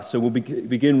So we'll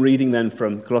begin reading then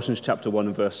from Colossians chapter 1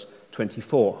 and verse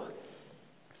 24.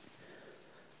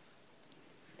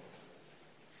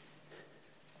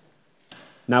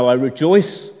 Now I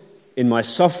rejoice in my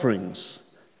sufferings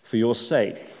for your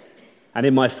sake, and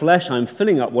in my flesh I am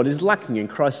filling up what is lacking in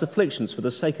Christ's afflictions for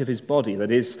the sake of his body,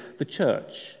 that is, the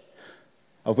church,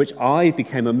 of which I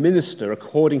became a minister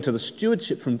according to the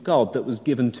stewardship from God that was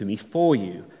given to me for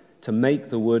you, to make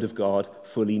the word of God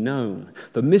fully known,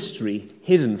 the mystery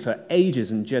hidden for ages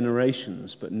and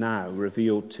generations, but now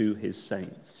revealed to his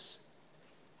saints.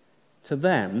 To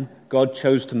them, God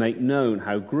chose to make known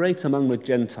how great among the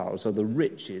Gentiles are the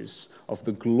riches of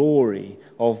the glory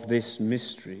of this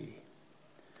mystery,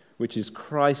 which is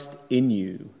Christ in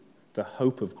you, the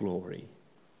hope of glory.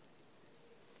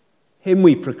 Him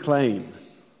we proclaim,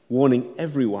 warning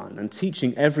everyone and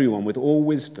teaching everyone with all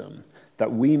wisdom,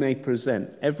 that we may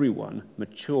present everyone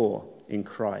mature in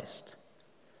Christ.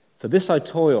 For this I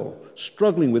toil,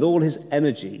 struggling with all his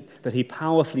energy that he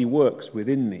powerfully works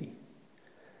within me.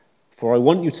 For I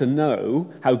want you to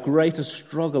know how great a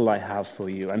struggle I have for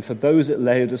you, and for those at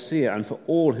Laodicea, and for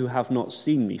all who have not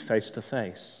seen me face to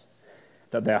face,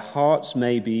 that their hearts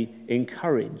may be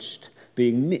encouraged,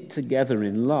 being knit together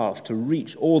in love, to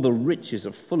reach all the riches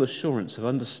of full assurance of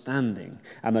understanding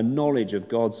and the knowledge of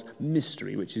God's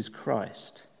mystery, which is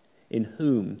Christ, in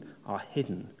whom are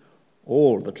hidden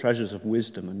all the treasures of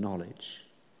wisdom and knowledge.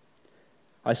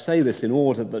 I say this in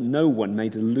order that no one may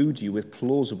delude you with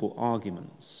plausible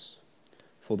arguments.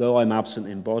 For though I'm absent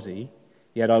in body,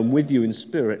 yet I'm with you in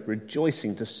spirit,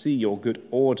 rejoicing to see your good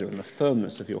order and the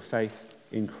firmness of your faith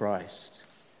in Christ.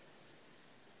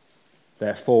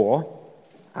 Therefore,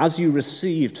 as you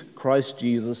received Christ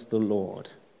Jesus the Lord,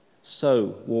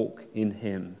 so walk in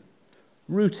him,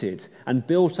 rooted and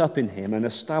built up in him and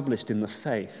established in the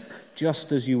faith,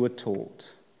 just as you were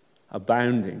taught,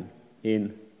 abounding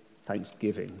in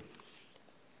thanksgiving.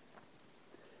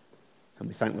 And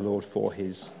we thank the Lord for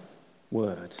his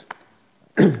word.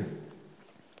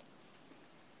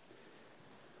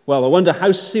 Well, I wonder,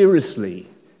 how seriously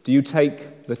do you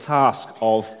take the task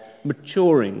of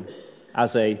maturing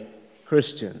as a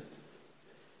Christian?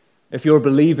 If you're a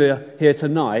believer here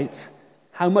tonight,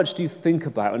 how much do you think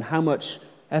about and how much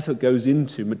effort goes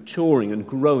into maturing and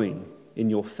growing in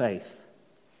your faith?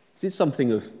 Is it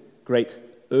something of great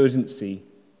urgency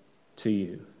to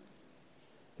you?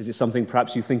 Is it something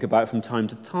perhaps you think about from time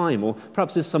to time, or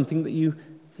perhaps it's something that you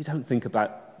don't think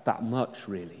about that much,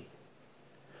 really?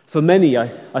 For many, I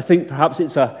think perhaps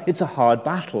it's a hard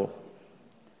battle.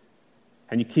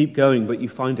 And you keep going, but you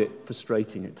find it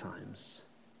frustrating at times.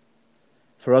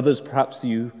 For others, perhaps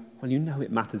you know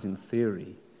it matters in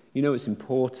theory. You know it's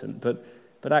important,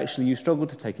 but actually you struggle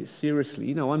to take it seriously.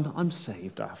 You know, I'm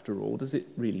saved after all. Does it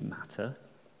really matter?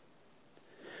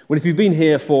 Well, if you've been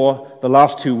here for the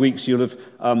last 2 weeks, you'll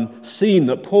have seen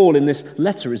that Paul in this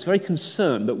letter is very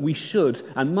concerned that we should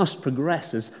and must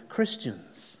progress as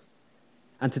Christians.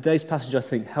 And today's passage, I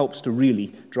think, helps to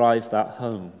really drive that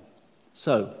home.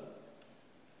 So,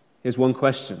 here's one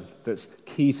question that's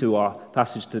key to our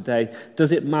passage today.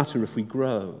 Does it matter if we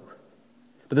grow?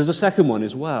 But there's a second one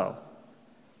as well.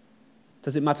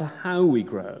 Does it matter how we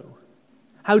grow?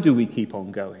 How do we keep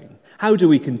on going? How do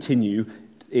we continue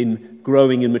in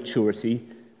growing in maturity?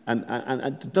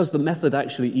 And does the method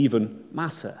actually even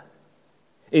matter?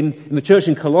 In the church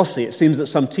in Colossae, it seems that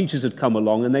some teachers had come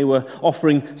along and they were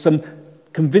offering some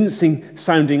convincing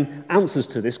sounding answers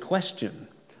to this question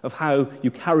of how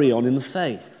you carry on in the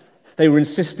faith. They were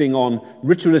insisting on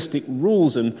ritualistic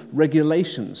rules and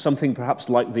regulations, something perhaps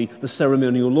like the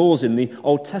ceremonial laws in the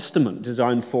Old Testament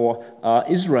designed for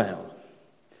Israel.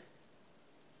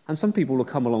 And some people will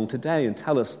come along today and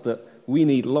tell us that we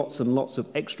need lots and lots of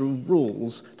extra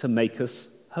rules to make us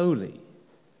holy.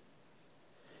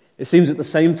 It seems at the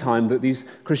same time that these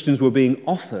Christians were being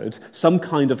offered some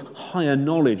kind of higher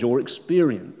knowledge or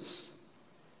experience.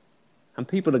 And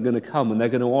people are going to come and they're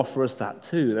going to offer us that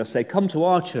too. They'll say, come to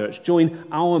our church, join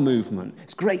our movement.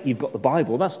 It's great you've got the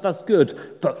Bible, that's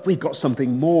good, but we've got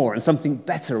something more and something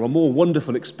better, a more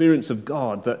wonderful experience of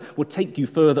God that will take you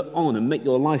further on and make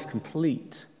your life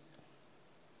complete.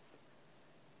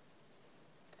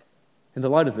 In the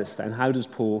light of this then, how does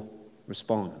Paul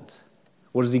respond?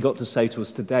 What has he got to say to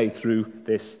us today through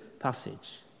this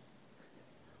passage?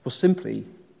 Well, simply,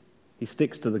 he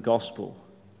sticks to the gospel.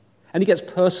 And he gets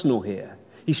personal here.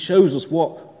 He shows us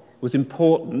what was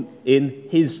important in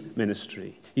his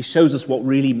ministry. He shows us what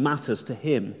really matters to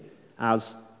him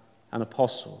as an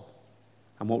apostle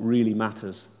and what really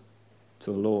matters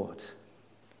to the Lord.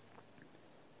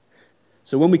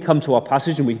 So when we come to our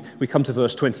passage and we come to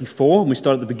verse 24 and we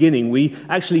start at the beginning, we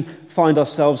actually find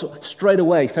ourselves straight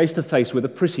away face to face with a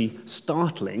pretty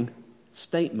startling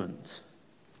statement.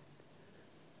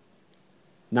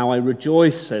 Now I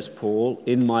rejoice, says Paul,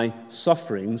 in my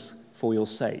sufferings for your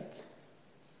sake.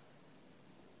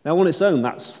 Now on its own,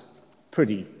 that's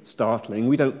pretty startling.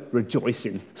 We don't rejoice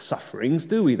in sufferings,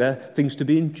 do we? They're things to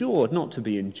be endured, not to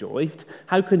be enjoyed.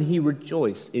 How can he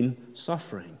rejoice in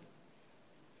suffering?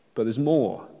 But there's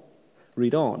more.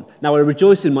 Read on. Now I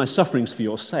rejoice in my sufferings for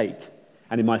your sake,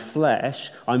 and in my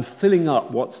flesh I'm filling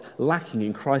up what's lacking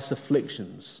in Christ's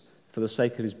afflictions for the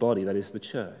sake of his body, that is the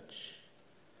church.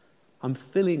 I'm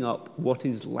filling up what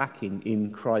is lacking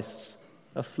in Christ's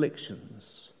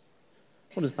afflictions.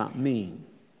 What does that mean?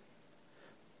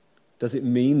 Does it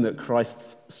mean that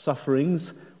Christ's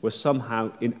sufferings were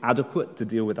somehow inadequate to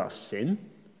deal with our sin?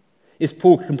 Is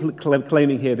Paul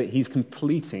claiming here that he's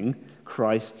completing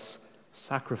Christ's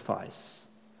sacrifice,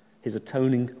 his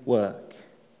atoning work?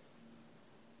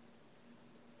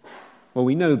 Well,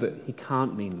 we know that he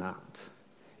can't mean that.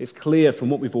 It's clear from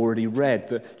what we've already read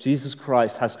that Jesus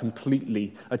Christ has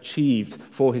completely achieved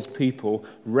for his people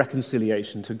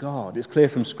reconciliation to God. It's clear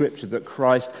from Scripture that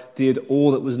Christ did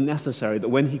all that was necessary, that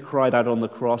when he cried out on the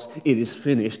cross, "It is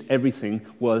finished," everything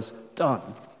was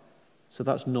done. So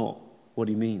that's not what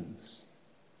he means.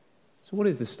 So what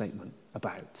is this statement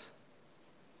about?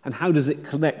 And how does it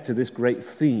connect to this great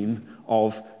theme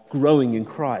of growing in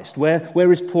Christ?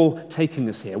 Where is Paul taking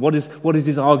us here? What is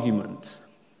his argument?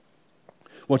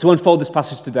 Well, to unfold this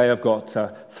passage today, I've got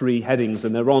 3 headings,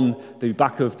 and they're on the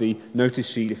back of the notice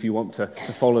sheet if you want to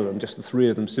follow them, just the 3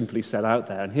 of them simply set out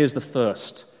there. And here's the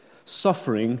first: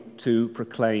 suffering to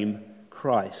proclaim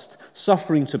Christ.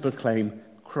 Suffering to proclaim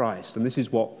Christ. And this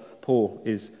is what Paul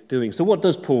is doing. So what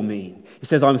does Paul mean? He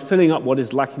says, I'm filling up what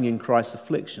is lacking in Christ's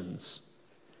afflictions.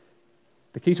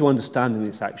 The key to understanding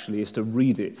this actually is to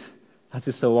read it, as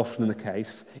is so often the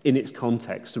case, in its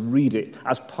context, to read it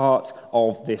as part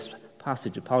of this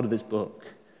passage, a part of this book.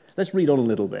 Let's read on a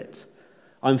little bit.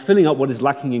 I'm filling up what is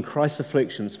lacking in Christ's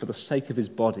afflictions for the sake of his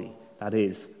body, that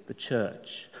is, the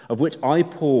church, of which I,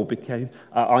 Paul, became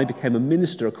a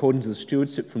minister according to the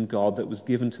stewardship from God that was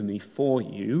given to me for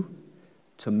you,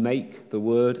 to make the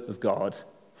word of God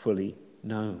fully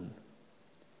known.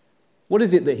 What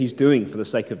is it that he's doing for the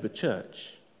sake of the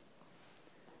church?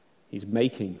 He's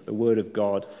making the word of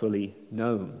God fully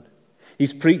known.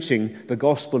 He's preaching the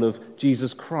gospel of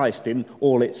Jesus Christ in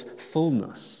all its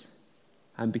fullness.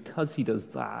 And because he does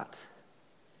that,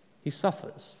 he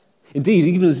suffers. Indeed,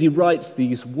 even as he writes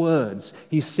these words,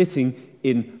 he's sitting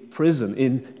in prison,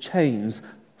 in chains,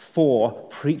 for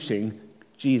preaching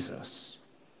Jesus.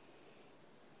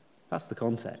 That's the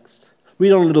context.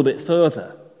 Read on a little bit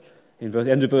further. In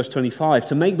the end of verse 25,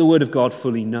 to make the word of God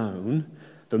fully known,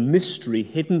 the mystery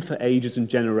hidden for ages and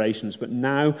generations, but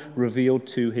now revealed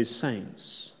to his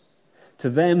saints. To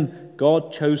them,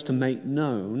 God chose to make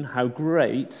known how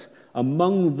great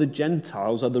among the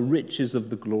Gentiles are the riches of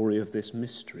the glory of this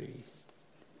mystery.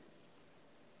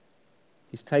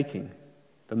 He's taking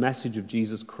the message of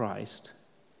Jesus Christ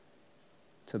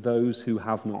to those who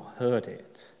have not heard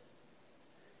it.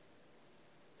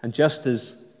 And just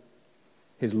as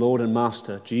his Lord and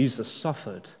Master, Jesus,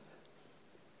 suffered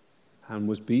and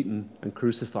was beaten and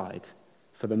crucified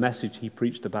for the message he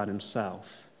preached about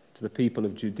himself to the people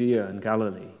of Judea and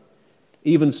Galilee,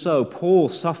 even so, Paul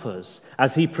suffers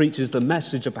as he preaches the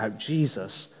message about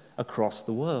Jesus across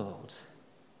the world.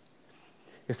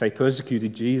 If they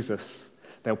persecuted Jesus,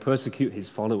 they'll persecute his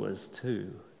followers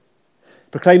too.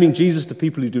 Proclaiming Jesus to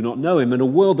people who do not know him in a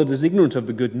world that is ignorant of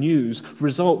the good news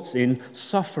results in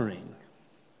suffering.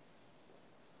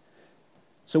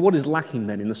 So what is lacking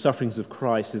then in the sufferings of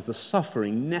Christ is the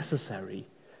suffering necessary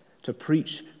to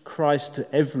preach Christ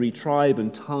to every tribe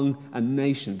and tongue and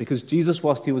nation, because Jesus,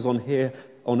 whilst he was on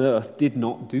earth, did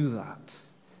not do that.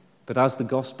 But as the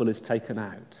gospel is taken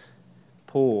out,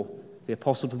 Paul, the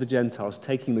apostle to the Gentiles,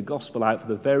 taking the gospel out for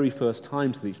the very first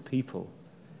time to these people,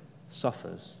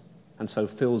 suffers and so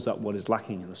fills up what is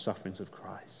lacking in the sufferings of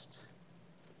Christ.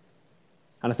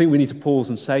 And I think we need to pause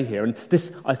and say here, and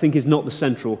this, I think, is not the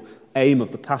central aim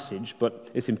of the passage, but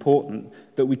it's important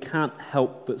that we can't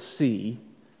help but see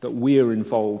that we're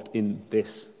involved in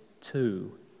this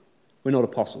too. We're not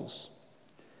apostles.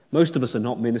 Most of us are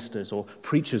not ministers or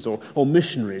preachers or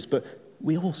missionaries, but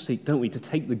we all seek, don't we, to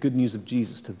take the good news of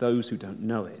Jesus to those who don't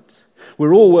know it.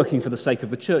 We're all working for the sake of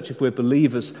the church if we're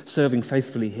believers serving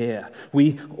faithfully here.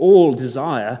 We all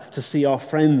desire to see our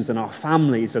friends and our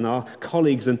families and our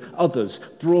colleagues and others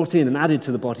brought in and added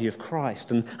to the body of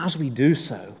Christ. And as we do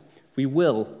so, we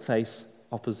will face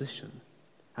opposition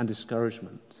and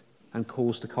discouragement and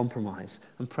calls to compromise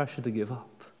and pressure to give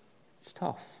up. It's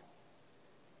tough,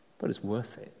 but it's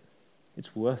worth it.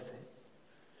 It's worth it.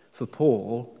 For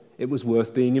Paul, it was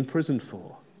worth being imprisoned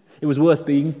for. It was worth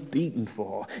being beaten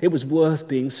for. It was worth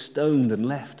being stoned and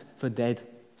left for dead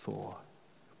for.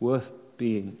 Worth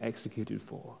being executed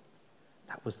for.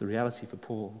 That was the reality for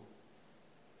Paul.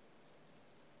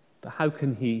 But how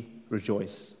can he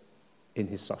rejoice in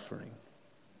his suffering?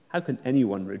 How can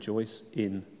anyone rejoice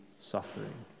in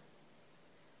suffering?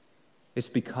 It's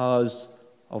because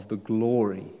of the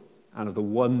glory and of the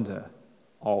wonder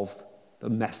of the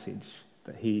message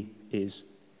that he is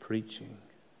preaching.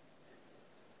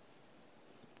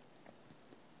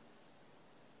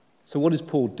 So what is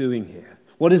Paul doing here?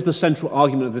 What is the central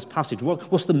argument of this passage?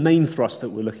 What's the main thrust that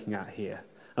we're looking at here?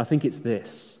 And I think it's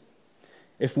this.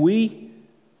 If we,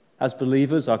 as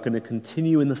believers, are going to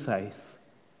continue in the faith,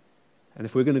 and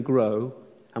if we're going to grow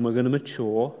and we're going to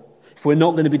mature, if we're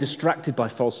not going to be distracted by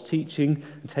false teaching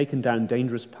and taken down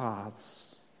dangerous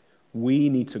paths, we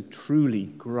need to truly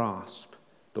grasp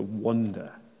the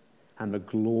wonder and the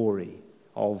glory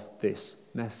of this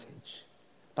message.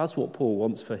 That's what Paul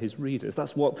wants for his readers.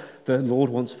 That's what the Lord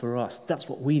wants for us. That's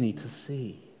what we need to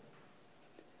see.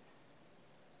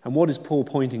 And what is Paul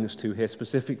pointing us to here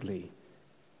specifically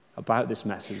about this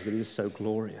message that is so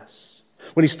glorious?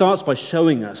 Well, he starts by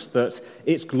showing us that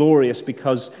it's glorious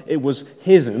because it was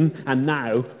hidden and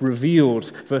now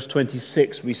revealed. Verse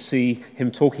 26, we see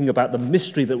him talking about the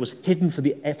mystery that was hidden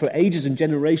for ages and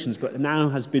generations, but now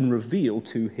has been revealed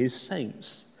to his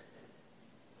saints.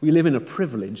 We live in a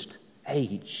privileged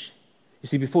age. You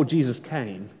see, before Jesus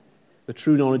came, the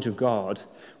true knowledge of God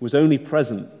was only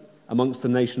present amongst the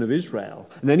nation of Israel.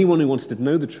 And anyone who wanted to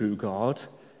know the true God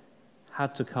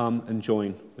had to come and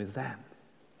join with them.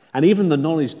 And even the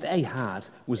knowledge they had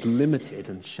was limited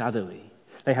and shadowy.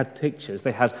 They had pictures,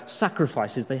 they had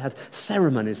sacrifices, they had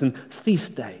ceremonies and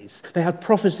feast days. They had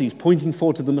prophecies pointing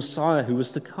forward to the Messiah who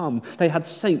was to come. They had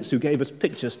saints who gave us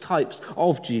pictures, types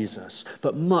of Jesus.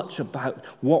 But much about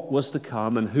what was to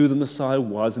come and who the Messiah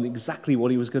was and exactly what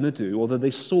he was going to do, although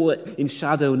they saw it in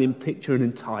shadow and in picture and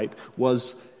in type,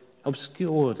 was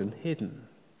obscured and hidden.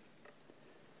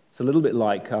 It's a little bit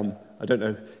like, I don't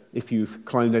know if you've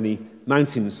climbed any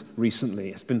mountains recently.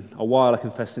 It's been a while, I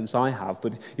confess, since I have,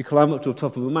 but you climb up to the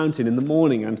top of a mountain in the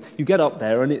morning and you get up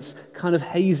there and it's kind of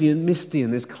hazy and misty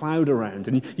and there's cloud around,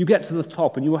 and you get to the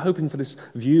top and you were hoping for this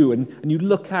view, and you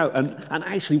look out and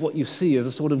actually what you see is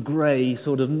a sort of grey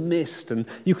sort of mist, and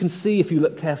you can see, if you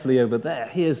look carefully over there,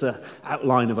 here's an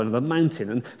outline of another mountain,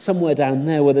 and somewhere down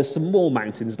there where there's some more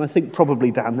mountains, and I think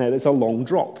probably down there there's a long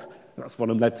drop. That's what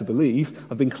I'm led to believe.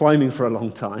 I've been climbing for a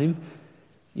long time.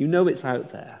 You know it's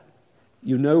out there.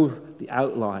 You know the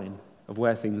outline of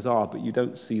where things are, but you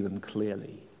don't see them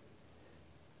clearly.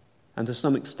 And to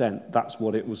some extent, that's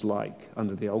what it was like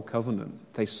under the Old Covenant.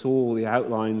 They saw the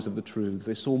outlines of the truths.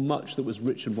 They saw much that was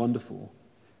rich and wonderful,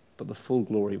 but the full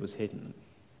glory was hidden.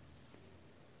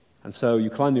 And so you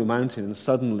climb your mountain, and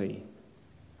suddenly,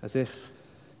 as if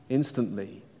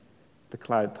instantly, the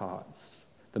cloud parts.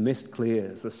 The mist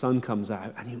clears, the sun comes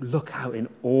out, and you look out in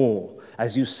awe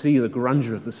as you see the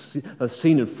grandeur of the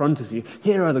scene in front of you.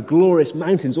 Here are the glorious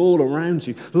mountains all around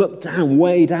you. Look down,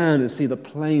 way down, and see the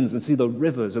plains, and see the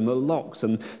rivers and the lochs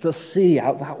and the sea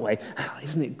out that way. Oh,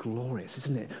 isn't it glorious?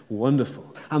 Isn't it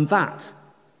wonderful? And that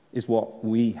is what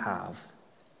we have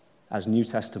as New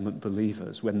Testament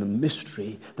believers when the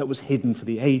mystery that was hidden for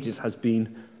the ages has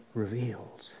been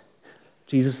revealed.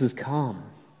 Jesus has come.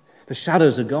 The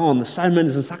shadows are gone. The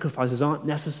ceremonies and sacrifices aren't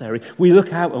necessary. We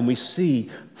look out and we see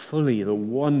fully the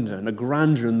wonder and the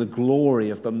grandeur and the glory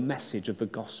of the message of the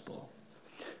gospel.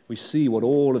 We see what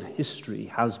all of history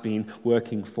has been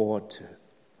working forward to.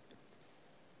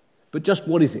 But just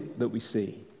what is it that we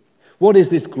see? What is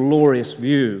this glorious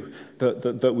view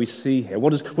that we see here?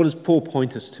 What does Paul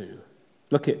point us to?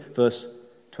 Look at verse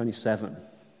 27.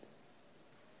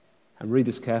 And read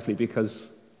this carefully because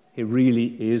it really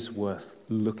is worth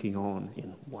looking on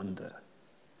in wonder.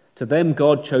 To them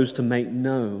God chose to make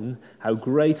known how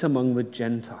great among the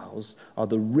Gentiles are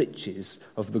the riches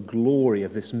of the glory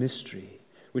of this mystery,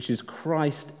 which is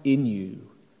Christ in you,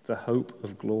 the hope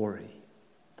of glory.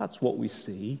 That's what we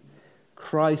see.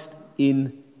 Christ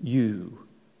in you,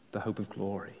 the hope of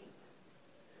glory.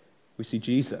 We see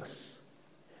Jesus.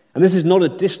 And this is not a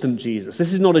distant Jesus.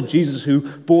 This is not a Jesus who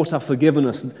bought our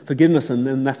forgiveness and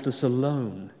then left us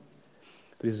alone.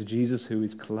 But he's a Jesus who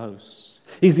is close.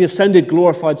 He's the ascended,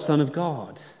 glorified Son of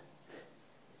God.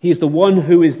 He is the one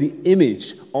who is the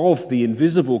image of the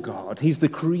invisible God. He's the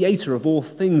creator of all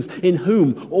things, in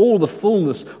whom all the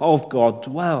fullness of God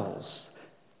dwells.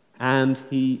 and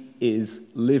he is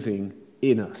living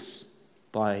in us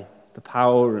by the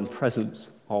power and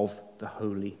presence of the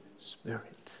Holy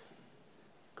Spirit.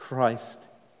 Christ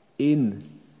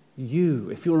in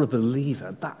you. If you're a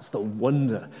believer, that's the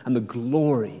wonder and the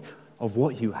glory of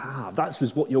what you have. That's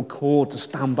just what you're called to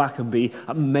stand back and be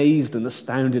amazed and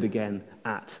astounded again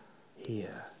at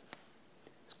here.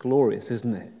 It's glorious,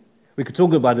 isn't it? We could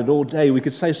talk about it all day. We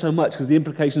could say so much because the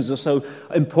implications are so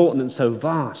important and so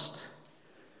vast.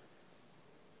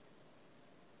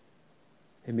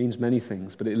 It means many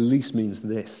things, but it at least means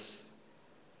this,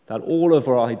 that all of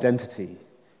our identity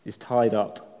is tied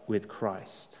up with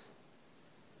Christ.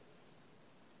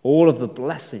 All of the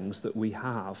blessings that we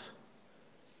have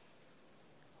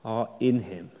are in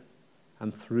him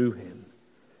and through him.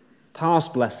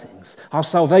 Past blessings, our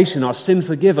salvation, our sin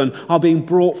forgiven, our being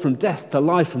brought from death to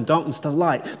life, from darkness to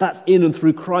light. That's in and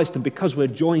through Christ, and because we're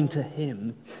joined to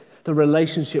him, the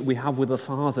relationship we have with the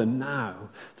Father now,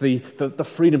 the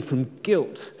freedom from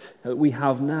guilt that we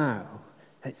have now,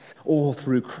 it's all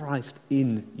through Christ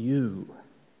in you.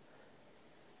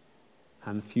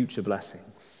 And future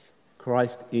blessings,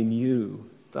 Christ in you,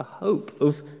 the hope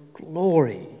of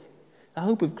glory. The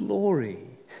hope of glory.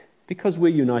 Because we're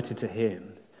united to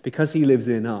him, because he lives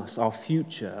in us, our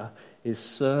future is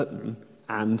certain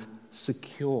and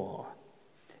secure.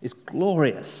 It's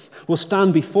glorious. We'll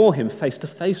stand before him face to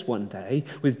face one day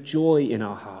with joy in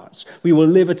our hearts. We will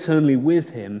live eternally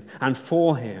with him and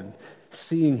for him,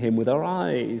 seeing him with our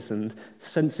eyes and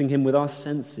sensing him with our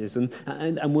senses,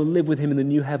 and we'll live with him in the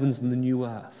new heavens and the new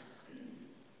earth.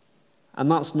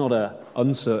 And that's not an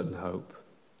uncertain hope.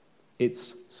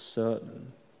 It's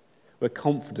certain. We're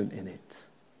confident in it.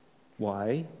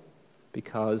 Why?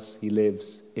 Because he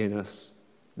lives in us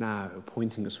now,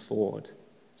 pointing us forward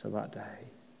to that day.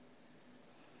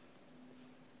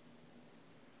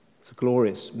 It's a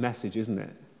glorious message, isn't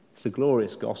it? It's a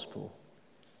glorious gospel.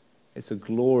 It's a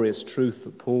glorious truth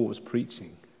that Paul was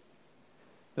preaching.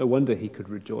 No wonder he could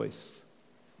rejoice,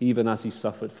 even as he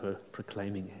suffered for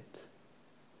proclaiming it.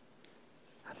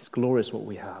 And it's glorious what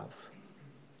we have.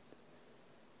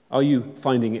 Are you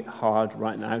finding it hard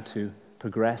right now to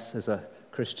progress as a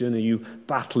Christian? Are you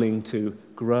battling to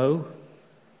grow?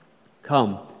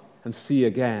 Come and see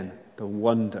again the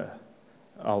wonder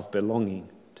of belonging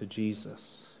to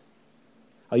Jesus.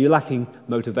 Are you lacking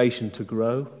motivation to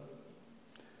grow?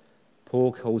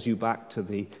 Paul calls you back to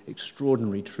the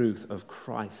extraordinary truth of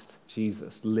Christ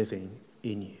Jesus living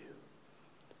in you.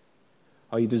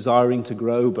 Are you desiring to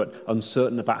grow but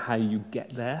uncertain about how you get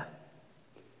there?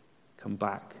 Come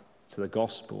back to the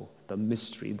gospel, the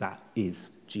mystery that is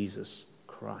Jesus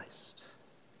Christ.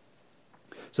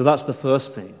 So that's the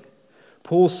first thing.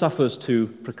 Paul suffers to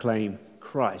proclaim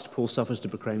Christ. Paul suffers to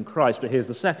proclaim Christ, but here's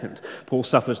the second. Paul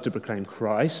suffers to proclaim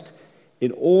Christ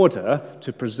in order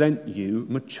to present you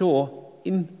mature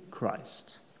in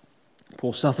Christ.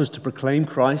 Paul suffers to proclaim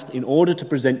Christ in order to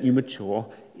present you mature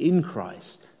in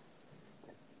Christ.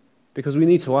 Because we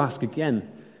need to ask again,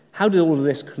 how did all of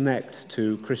this connect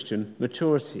to Christian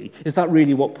maturity? Is that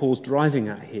really what Paul's driving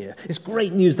at here? It's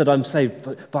great news that I'm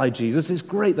saved by Jesus. It's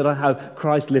great that I have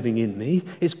Christ living in me.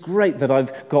 It's great that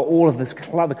I've got all of this,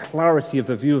 the clarity of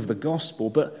the view of the gospel.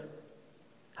 But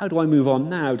how do I move on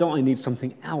now? Don't I need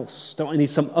something else? Don't I need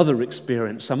some other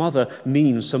experience, some other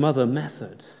means, some other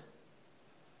method?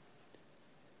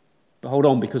 But hold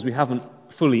on, because we haven't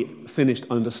fully finished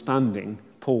understanding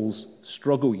Paul's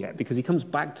struggle yet, because he comes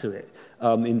back to it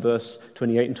in verse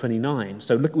 28 and 29.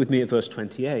 So look with me at verse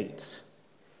 28.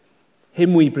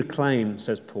 Him we proclaim,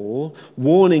 says Paul,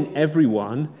 warning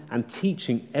everyone and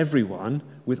teaching everyone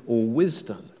with all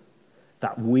wisdom,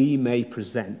 that we may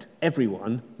present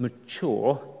everyone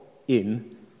mature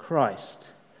in Christ.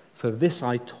 For this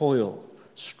I toil,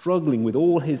 struggling with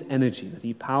all his energy that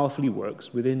he powerfully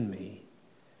works within me.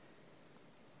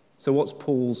 So what's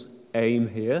Paul's aim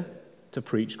here? To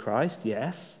preach Christ,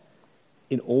 yes,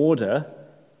 in order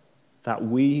that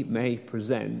we may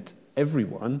present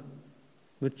everyone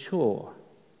mature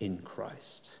in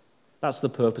Christ. That's the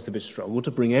purpose of his struggle,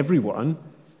 to bring everyone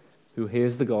who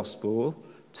hears the gospel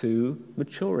to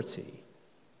maturity.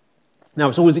 Now,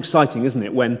 it's always exciting, isn't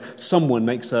it, when someone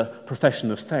makes a profession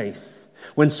of faith.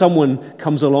 When someone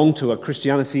comes along to a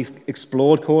Christianity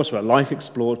Explored course or a Life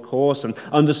Explored course and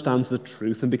understands the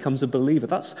truth and becomes a believer.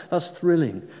 That's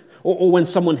thrilling. Or when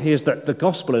someone hears that the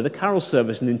gospel at a carol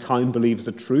service and in time believes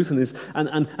the truth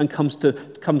and comes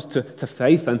to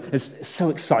faith and is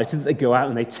so excited that they go out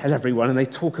and they tell everyone and they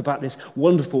talk about this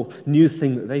wonderful new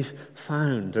thing that they've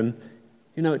found. And,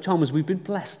 you know, at Chalmers we've been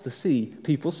blessed to see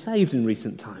people saved in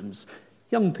recent times.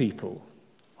 Young people,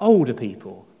 older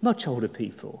people, much older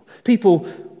people, people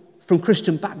from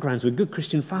Christian backgrounds with good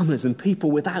Christian families and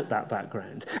people without that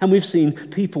background. And we've seen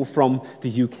people from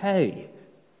the UK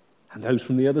and those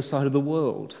from the other side of the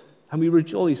world. And we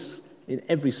rejoice in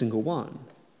every single one.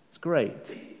 It's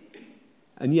great.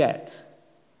 And yet,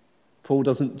 Paul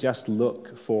doesn't just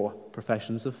look for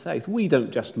professions of faith. We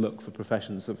don't just look for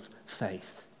professions of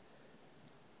faith.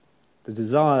 The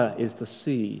desire is to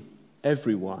see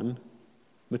everyone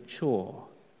mature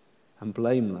and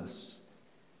blameless,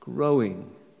 growing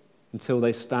until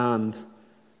they stand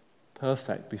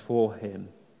perfect before him,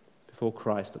 before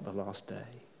Christ at the last day.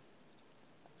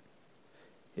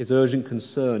 His urgent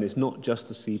concern is not just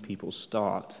to see people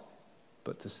start,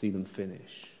 but to see them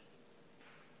finish.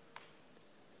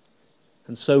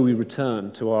 And so we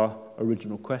return to our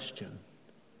original question.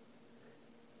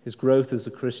 Is growth as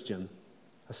a Christian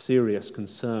a serious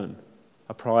concern,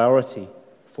 a priority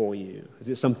for you? Is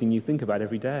it something you think about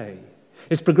every day?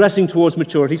 Is progressing towards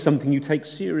maturity something you take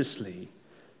seriously?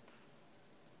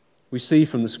 We see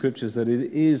from the scriptures that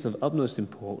it is of utmost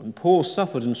importance. Paul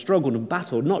suffered and struggled and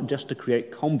battled not just to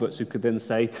create converts who could then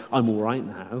say, I'm all right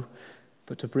now,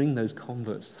 but to bring those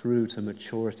converts through to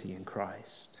maturity in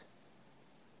Christ.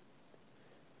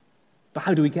 But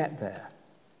how do we get there?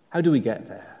 How do we get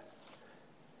there?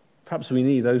 Perhaps we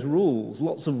need those rules,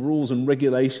 lots of rules and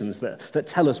regulations that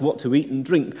tell us what to eat and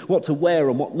drink, what to wear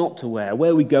and what not to wear,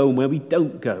 where we go and where we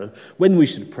don't go, when we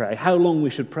should pray, how long we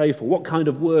should pray for, what kind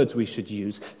of words we should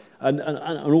use, and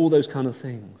all those kind of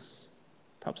things.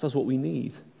 Perhaps that's what we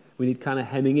need. We need kind of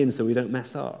hemming in so we don't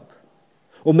mess up.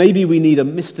 Or maybe we need a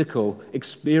mystical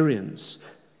experience.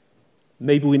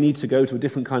 Maybe we need to go to a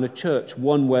different kind of church,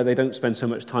 one where they don't spend so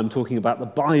much time talking about the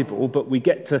Bible, but we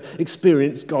get to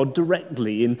experience God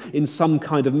directly in some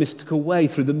kind of mystical way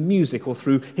through the music or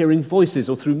through hearing voices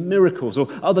or through miracles or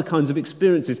other kinds of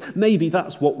experiences. Maybe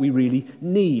that's what we really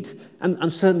need.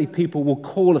 And certainly people will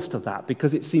call us to that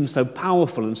because it seems so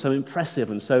powerful and so impressive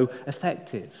and so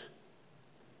effective.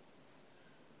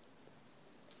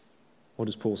 What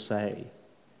does Paul say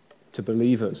to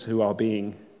believers who are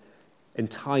being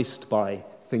enticed by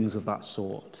things of that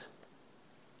sort?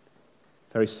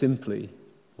 Very simply,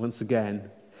 once again,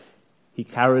 he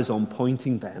carries on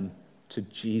pointing them to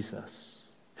Jesus.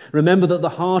 Remember that the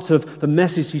heart of the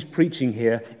message he's preaching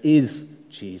here is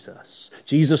Jesus.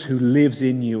 Jesus who lives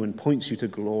in you and points you to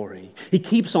glory. He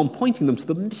keeps on pointing them to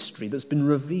the mystery that's been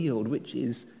revealed, which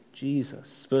is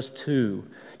Jesus. Verse 2,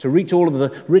 to reach all of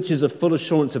the riches of full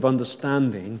assurance of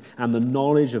understanding and the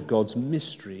knowledge of God's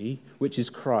mystery, which is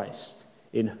Christ,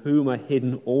 in whom are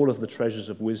hidden all of the treasures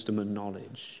of wisdom and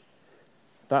knowledge.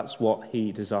 That's what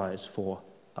he desires for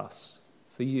us,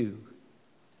 for you.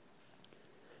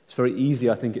 It's very easy,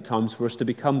 I think, at times for us to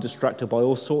become distracted by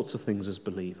all sorts of things as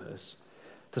believers,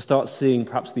 to start seeing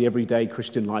perhaps the everyday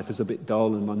Christian life as a bit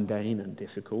dull and mundane and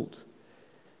difficult,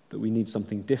 that we need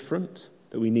something different,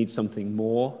 that we need something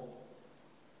more,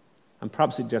 and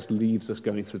perhaps it just leaves us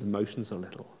going through the motions a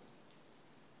little.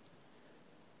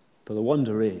 But the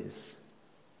wonder is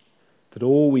that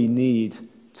all we need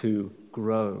to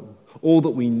grow, all that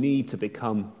we need to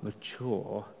become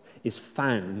mature, is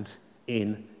found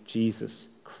in Jesus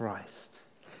Christ.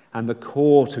 And the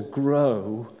call to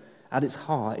grow at its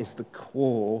heart is the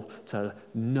call to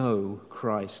know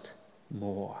Christ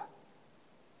more.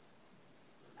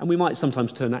 And we might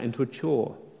sometimes turn that into a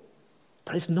chore,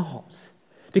 but it's not.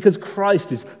 Because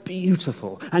Christ is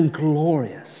beautiful and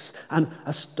glorious and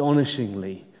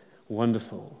astonishingly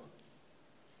wonderful.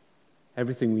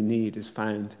 Everything we need is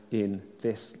found in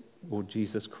this Lord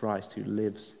Jesus Christ who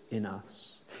lives in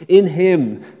us. In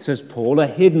him, says Paul, are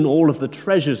hidden all of the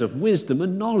treasures of wisdom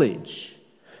and knowledge.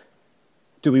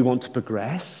 Do we want to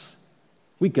progress?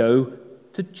 We go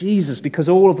to Jesus because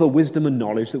all of the wisdom and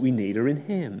knowledge that we need are in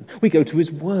him. We go to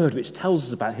his word, which tells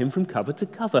us about him from cover to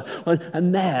cover.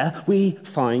 And there we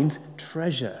find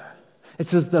treasure.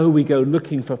 It's as though we go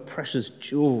looking for precious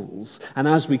jewels, and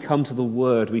as we come to the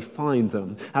Word, we find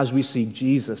them, as we see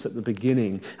Jesus at the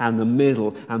beginning and the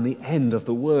middle and the end of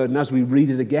the Word, and as we read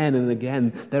it again and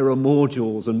again, there are more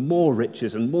jewels and more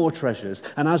riches and more treasures,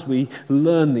 and as we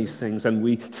learn these things and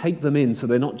we take them in so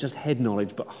they're not just head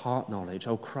knowledge but heart knowledge,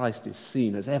 oh, Christ is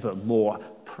seen as ever more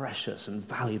precious and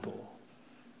valuable.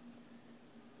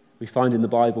 We find in the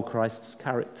Bible Christ's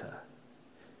character,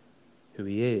 who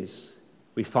he is.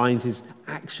 We find his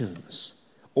actions,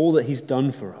 all that he's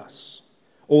done for us,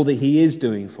 all that he is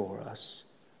doing for us,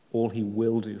 all he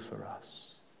will do for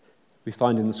us. We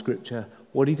find in the scripture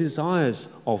what he desires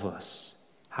of us,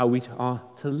 how we are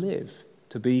to live,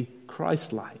 to be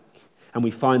Christ-like. And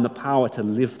we find the power to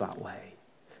live that way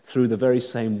through the very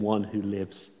same one who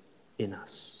lives in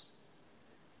us.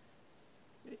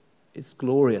 It's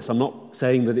glorious. I'm not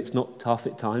saying that it's not tough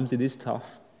at times. It is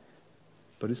tough,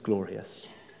 but it's glorious.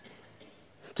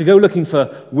 To go looking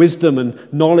for wisdom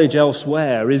and knowledge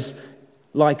elsewhere is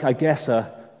like, I guess,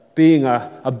 being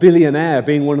a billionaire,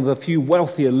 being one of the few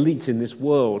wealthy elite in this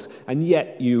world, and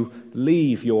yet you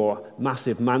leave your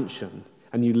massive mansion,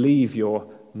 and you leave your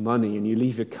money, and you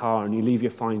leave your car, and you leave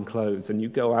your fine clothes, and you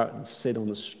go out and sit on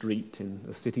the street in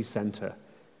the city centre,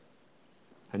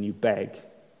 and you beg,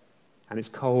 and it's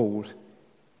cold,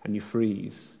 and you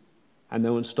freeze, and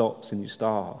no one stops, and you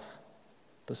starve.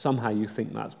 But somehow you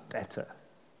think that's better.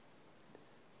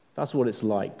 That's what it's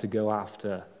like to go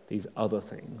after these other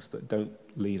things that don't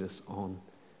lead us on.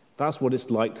 That's what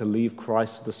it's like to leave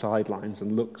Christ to the sidelines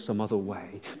and look some other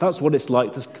way. That's what it's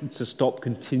like to stop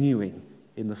continuing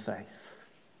in the faith.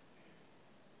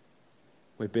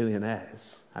 We're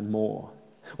billionaires and more.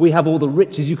 We have all the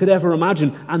riches you could ever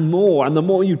imagine and more. And the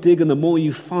more you dig and the more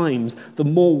you find, the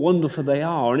more wonderful they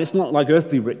are. And it's not like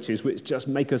earthly riches, which just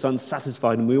make us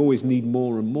unsatisfied and we always need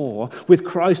more and more. With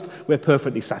Christ, we're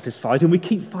perfectly satisfied and we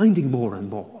keep finding more and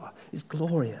more. It's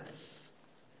glorious.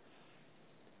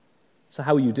 So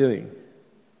how are you doing?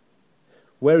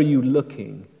 Where are you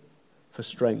looking for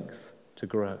strength to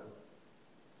grow?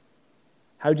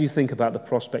 How do you think about the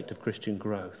prospect of Christian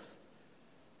growth?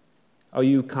 Are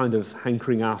you kind of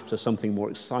hankering after something more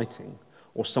exciting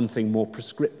or something more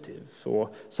prescriptive or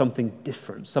something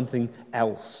different, something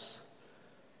else?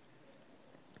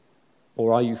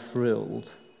 Or are you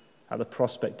thrilled at the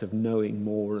prospect of knowing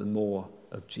more and more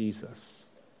of Jesus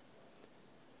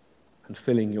and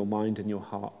filling your mind and your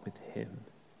heart with him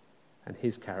and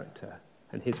his character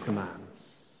and his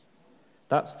commands?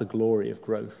 That's the glory of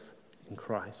growth in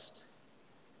Christ.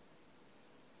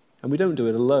 And we don't do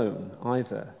it alone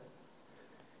either.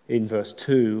 In verse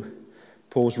 2,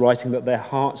 Paul's writing that their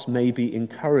hearts may be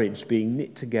encouraged, being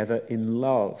knit together in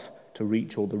love to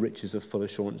reach all the riches of full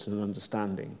assurance and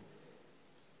understanding.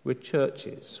 We're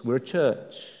churches. We're a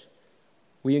church.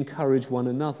 We encourage one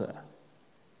another.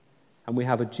 And we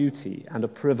have a duty and a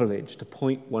privilege to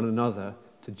point one another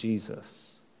to Jesus,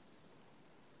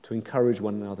 to encourage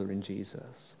one another in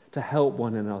Jesus, to help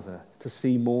one another to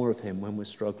see more of him when we're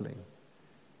struggling.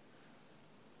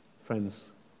 Friends,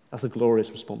 that's a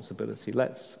glorious responsibility.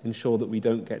 Let's ensure that we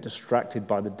don't get distracted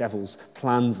by the devil's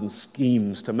plans and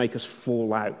schemes to make us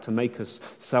fall out, to make us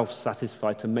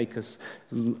self-satisfied, to make us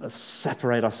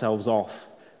separate ourselves off.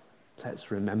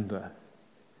 Let's remember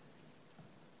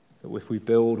that if we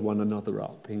build one another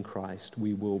up in Christ,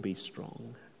 we will be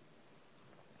strong.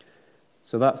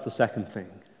 So that's the second thing.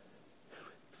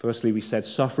 Firstly, we said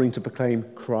suffering to proclaim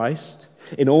Christ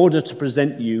in order to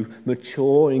present you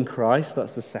mature in Christ.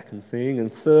 That's the second thing.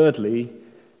 And thirdly,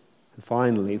 and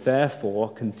finally,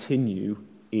 therefore, continue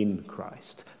in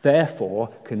Christ. Therefore,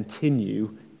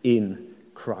 continue in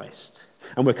Christ.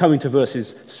 And we're coming to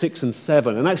verses 6 and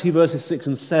 7. And actually, verses 6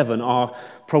 and 7 are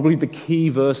probably the key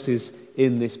verses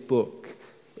in this book.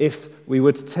 If we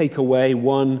were to take away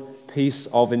one piece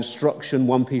of instruction,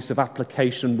 one piece of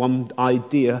application, one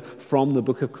idea from the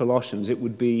book of Colossians, it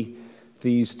would be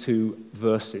these two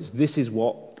verses. This is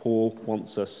what Paul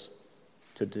wants us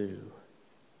to do.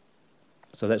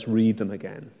 So let's read them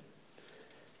again.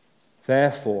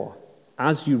 Therefore,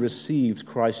 as you received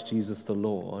Christ Jesus the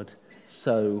Lord,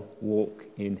 so walk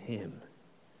in him,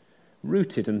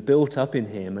 rooted and built up in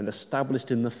him and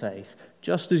established in the faith,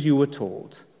 just as you were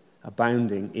taught,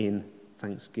 abounding in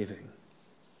thanksgiving.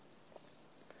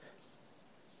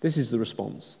 This is the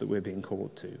response that we're being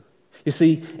called to. You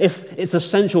see, if it's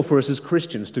essential for us as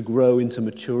Christians to grow into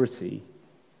maturity,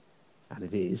 and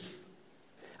it is,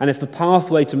 and if the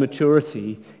pathway to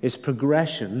maturity is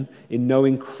progression in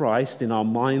knowing Christ in our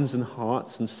minds and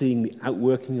hearts and seeing the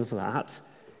outworking of that,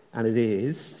 and it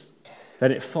is,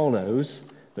 then it follows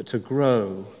that to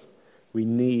grow, we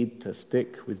need to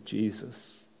stick with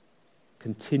Jesus,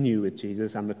 continue with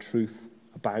Jesus and the truth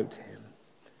about him.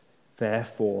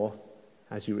 Therefore,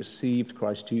 as you received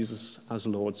Christ Jesus as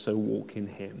Lord, so walk in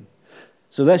him.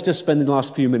 So let's just spend the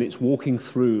last few minutes walking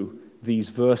through these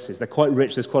verses. They're quite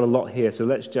rich, there's quite a lot here, so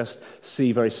let's just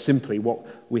see very simply what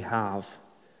we have.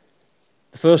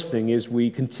 The first thing is we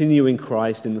continue in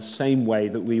Christ in the same way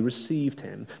that we received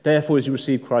him. Therefore, as you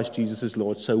receive Christ Jesus as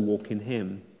Lord, so walk in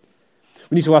him.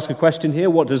 We need to ask a question here.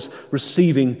 What does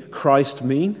receiving Christ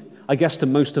mean? I guess to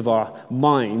most of our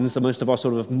minds, most of our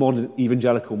sort of modern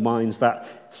evangelical minds, that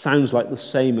sounds like the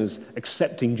same as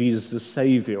accepting Jesus as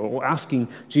Savior or asking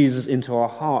Jesus into our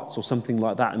hearts or something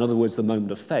like that. In other words, the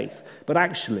moment of faith. But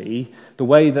actually, the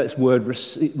way that word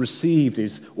received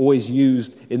is always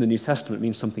used in the New Testament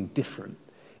means something different.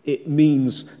 It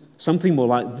means something more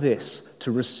like this: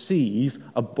 to receive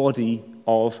a body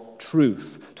of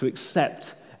truth, to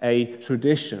accept a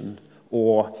tradition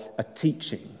or a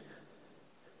teaching.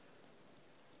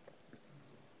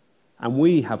 And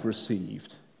we have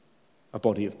received a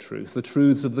body of truth, the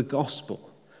truths of the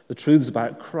gospel, the truths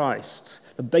about Christ,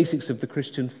 the basics of the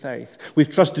Christian faith. We've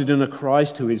trusted in a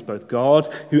Christ who is both God,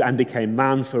 who and became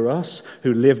man for us,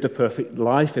 who lived a perfect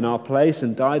life in our place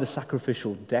and died a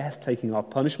sacrificial death, taking our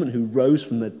punishment, who rose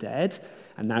from the dead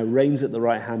and now reigns at the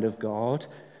right hand of God,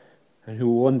 and who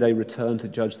will one day return to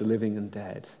judge the living and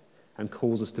dead and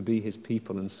calls us to be his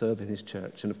people and serve in his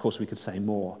church. And of course we could say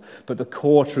more. But the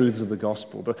core truths of the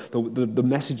gospel, the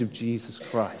message of Jesus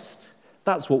Christ,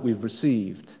 that's what we've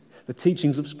received. The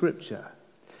teachings of Scripture.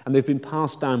 And they've been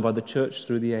passed down by the church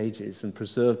through the ages and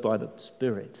preserved by the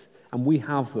Spirit. And we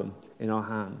have them in our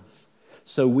hands.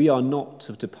 So we are not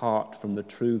to depart from the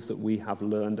truths that we have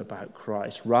learned about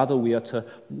Christ. Rather, we are to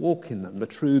walk in them, the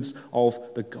truths of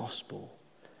the gospel.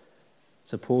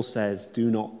 So Paul says, do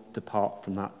not depart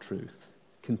from that truth.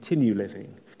 Continue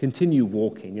living, continue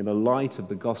walking in the light of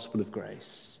the gospel of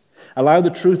grace. Allow the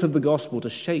truth of the gospel to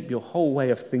shape your whole way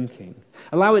of thinking.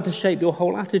 Allow it to shape your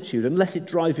whole attitude and let it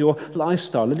drive your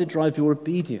lifestyle, let it drive your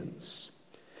obedience.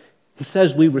 He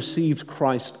says we received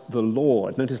Christ the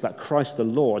Lord. Notice that, Christ the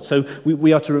Lord. So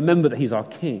we are to remember that he's our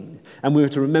King, and we are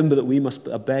to remember that we must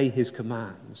obey his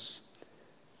commands.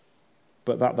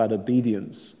 But that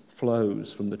obedience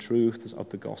flows from the truths of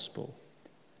the gospel,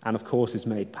 and of course is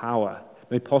made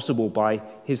possible by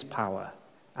his power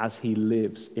as he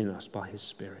lives in us by his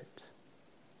Spirit.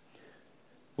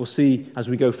 We'll see as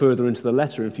we go further into the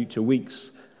letter in future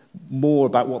weeks more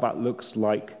about what that looks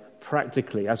like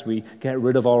practically as we get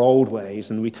rid of our old ways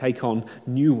and we take on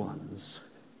new ones.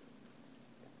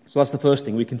 So that's the first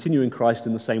thing. We continue in Christ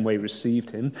in the same way we received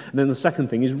him. And then the second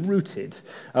thing is rooted.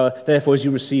 Therefore, as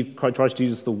you receive Christ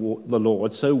Jesus the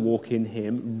Lord, so walk in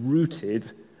him,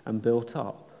 rooted and built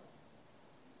up.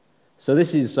 So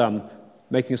this is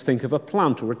making us think of a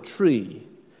plant or a tree.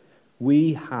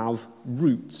 We have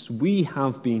roots. We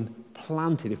have been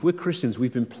planted. If we're Christians,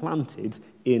 we've been planted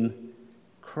in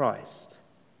Christ.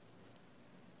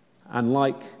 And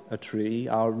like a tree,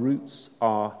 our roots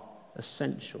are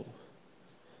essential.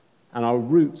 And our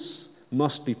roots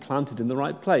must be planted in the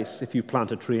right place. If you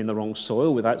plant a tree in the wrong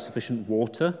soil without sufficient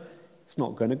water, it's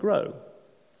not going to grow.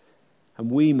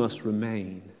 And we must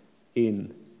remain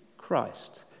in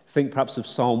Christ. Think perhaps of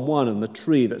Psalm 1 and the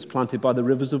tree that's planted by the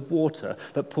rivers of water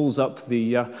that pulls up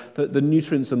the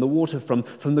nutrients and the water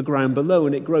from the ground below,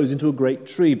 and it grows into a great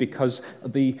tree because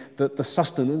the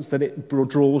sustenance that it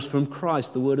draws from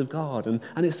Christ, the Word of God. And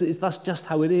that's just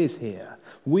how it is here.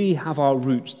 We have our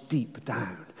roots deep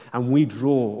down, and we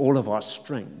draw all of our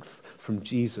strength from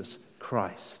Jesus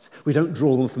Christ. We don't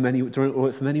draw them from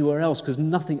anywhere else because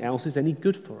nothing else is any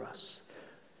good for us.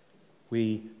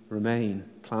 We remain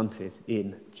planted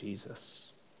in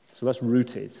Jesus. So that's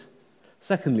rooted.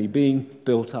 Secondly, being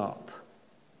built up.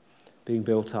 Being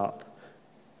built up.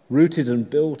 Rooted and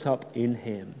built up in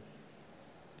him.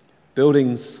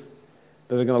 Buildings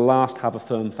that are going to last have a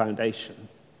firm foundation.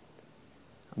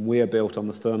 And we are built on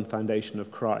the firm foundation of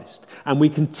Christ. And we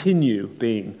continue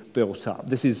being built up.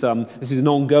 This is an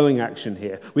ongoing action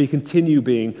here. We continue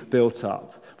being built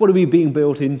up. What are we being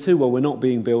built into? Well, we're not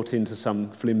being built into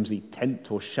some flimsy tent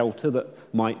or shelter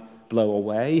that might blow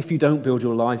away. If you don't build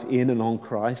your life in and on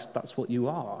Christ, that's what you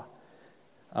are.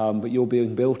 But you're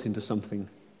being built into something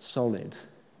solid.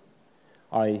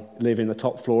 I live in the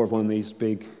top floor of one of these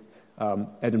big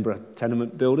Edinburgh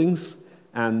tenement buildings,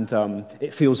 and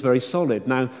it feels very solid.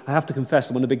 Now, I have to confess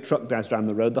that when a big truck drives down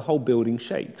the road, the whole building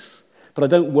shakes. But I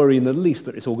don't worry in the least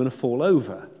that it's all going to fall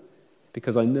over,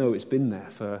 because I know it's been there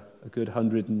for a good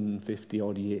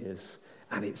 150-odd years,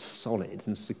 and it's solid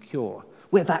and secure.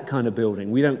 We're that kind of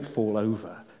building. We don't fall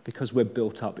over because we're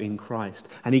built up in Christ.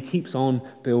 And he keeps on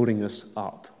building us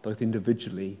up, both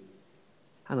individually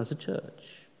and as a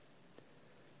church.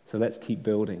 So let's keep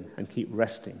building and keep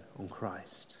resting on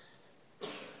Christ.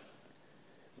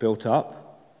 Built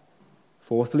up.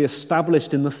 Fourthly,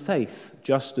 established in the faith,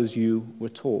 just as you were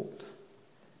taught.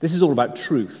 This is all about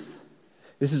truth.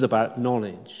 This is about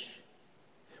knowledge.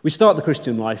 We start the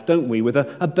Christian life, don't we, with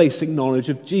a basic knowledge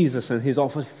of Jesus and his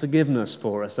offer of forgiveness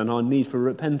for us and our need for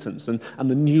repentance and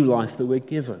the new life that we're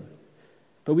given.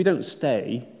 But we don't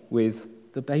stay with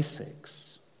the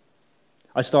basics.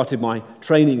 I started my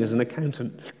training as an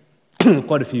accountant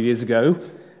quite a few years ago,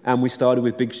 and we started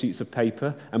with big sheets of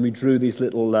paper, and we drew these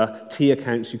little T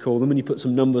accounts, you call them, and you put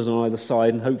some numbers on either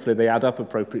side, and hopefully they add up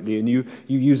appropriately, and you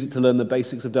use it to learn the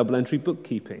basics of double-entry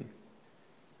bookkeeping.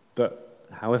 But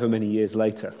however many years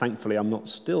later, thankfully I'm not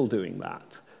still doing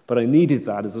that, but I needed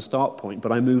that as a start point.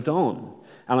 But I moved on,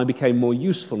 and I became more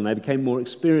useful, and I became more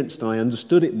experienced, and I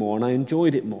understood it more, and I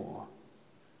enjoyed it more.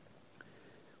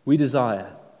 We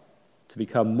desire to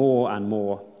become more and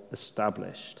more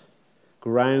established,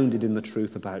 grounded in the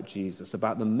truth about Jesus,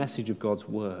 about the message of God's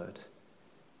word.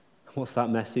 What's that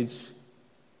message?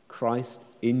 Christ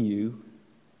in you,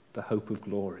 the hope of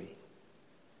glory.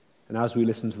 And as we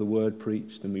listen to the word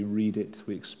preached and we read it,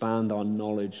 we expand our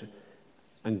knowledge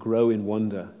and grow in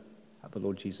wonder at the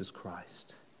Lord Jesus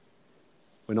Christ.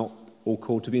 We're not all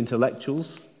called to be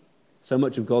intellectuals. So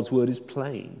much of God's word is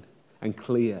plain and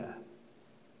clear.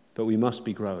 But we must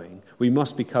be growing. We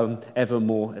must become ever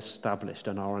more established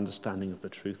in our understanding of the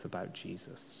truth about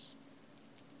Jesus.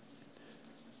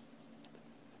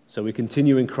 So we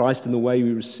continue in Christ in the way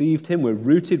we received him. We're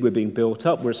rooted, we're being built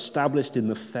up, we're established in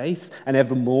the faith, and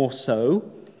ever more so.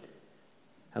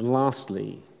 And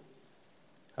lastly,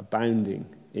 abounding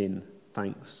in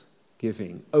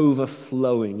thanksgiving,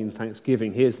 overflowing in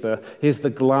thanksgiving. Here's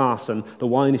the glass, and the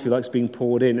wine, if you like, is being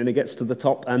poured in, and it gets to the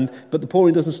top, but the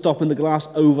pouring doesn't stop, and the glass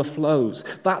overflows.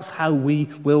 That's how we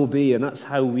will be, and that's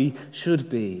how we should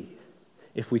be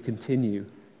if we continue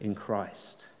in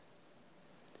Christ.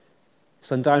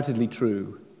 It's undoubtedly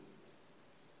true,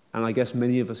 and I guess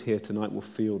many of us here tonight will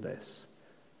feel this,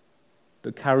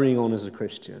 that carrying on as a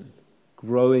Christian,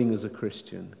 growing as a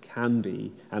Christian can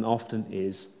be, and often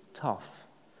is, tough.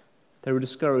 There are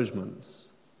discouragements.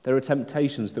 There are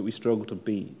temptations that we struggle to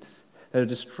beat. There are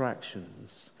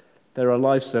distractions. There are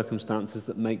life circumstances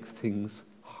that make things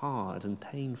hard and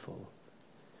painful.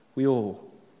 We all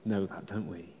know that, don't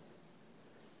we?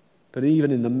 But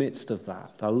even in the midst of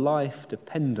that, a life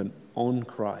dependent on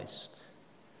Christ,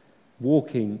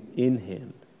 walking in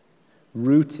him,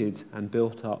 rooted and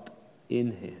built up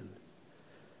in him,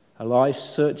 a life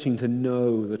searching to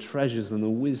know the treasures and the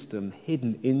wisdom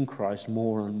hidden in Christ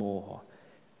more and more,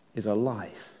 is a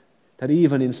life that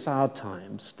even in sad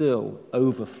times still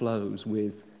overflows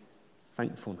with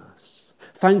thankfulness.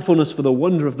 Thankfulness for the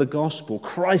wonder of the gospel,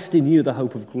 Christ in you, the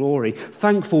hope of glory.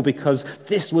 Thankful because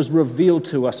this was revealed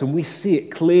to us and we see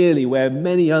it clearly where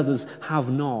many others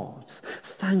have not.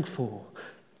 Thankful,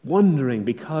 wondering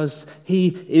because he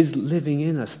is living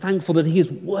in us. Thankful that he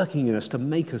is working in us to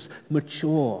make us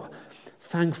mature.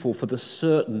 Thankful for the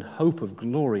certain hope of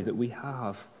glory that we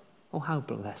have. Oh, how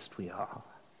blessed we are.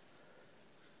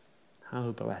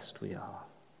 How blessed we are.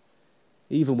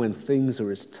 Even when things are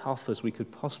as tough as we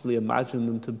could possibly imagine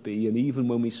them to be, and even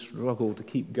when we struggle to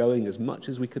keep going as much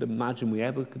as we could imagine we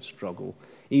ever could struggle,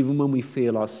 even when we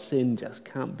feel our sin just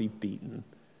can't be beaten,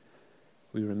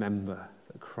 we remember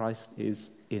that Christ is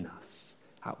in us,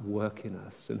 at work in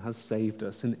us, and has saved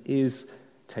us, and is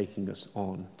taking us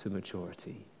on to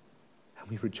maturity. And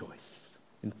we rejoice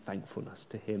in thankfulness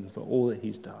to him for all that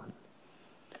he's done.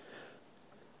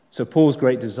 So Paul's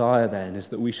great desire then is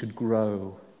that we should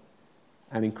grow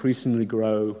and increasingly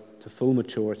grow to full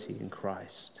maturity in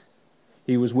Christ.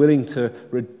 He was willing to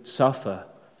suffer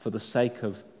for the sake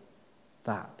of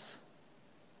that,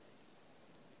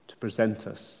 to present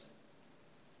us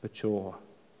mature,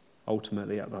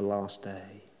 ultimately at the last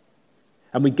day.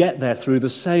 And we get there through the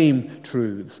same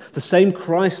truths, the same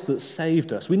Christ that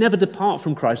saved us. We never depart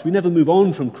from Christ. We never move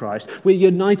on from Christ. We're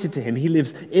united to him. He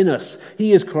lives in us.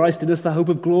 He is Christ in us, the hope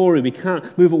of glory. We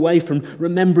can't move away from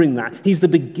remembering that. He's the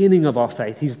beginning of our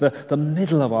faith. He's the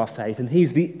middle of our faith. And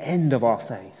he's the end of our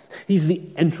faith. He's the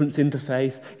entrance into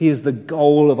faith. He is the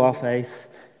goal of our faith.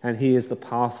 And he is the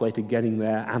pathway to getting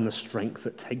there and the strength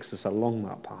that takes us along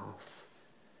that path.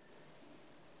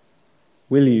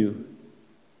 Will you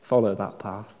follow that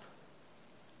path?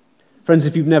 Friends,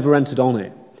 if you've never entered on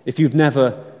it, if you've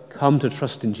never come to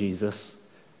trust in Jesus,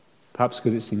 perhaps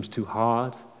because it seems too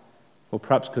hard, or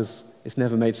perhaps because it's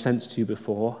never made sense to you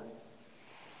before,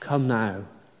 come now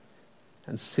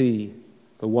and see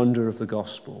the wonder of the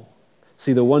gospel.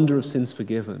 See the wonder of sins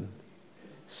forgiven.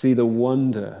 See the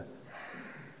wonder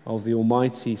of the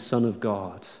almighty Son of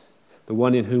God, the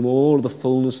one in whom all the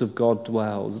fullness of God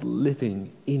dwells,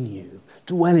 living in you,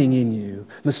 dwelling in you,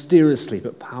 mysteriously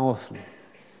but powerfully.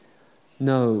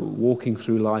 No walking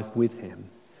through life with him,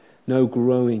 no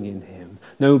growing in him,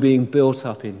 no being built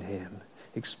up in him.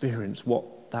 Experience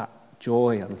what that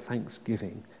joy and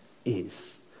thanksgiving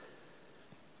is.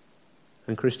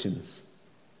 And Christians,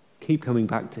 keep coming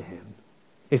back to him.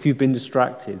 If you've been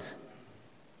distracted,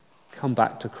 come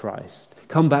back to Christ.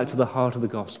 Come back to the heart of the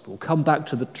gospel. Come back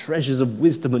to the treasures of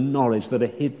wisdom and knowledge that are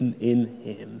hidden in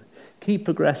him. Keep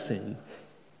progressing.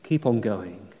 Keep on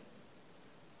going.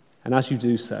 And as you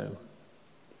do so,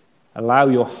 allow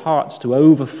your hearts to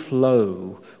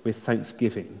overflow with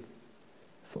thanksgiving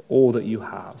for all that you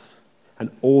have and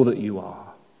all that you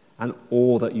are and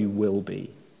all that you will be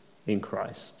in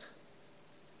Christ.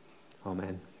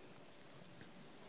 Amen.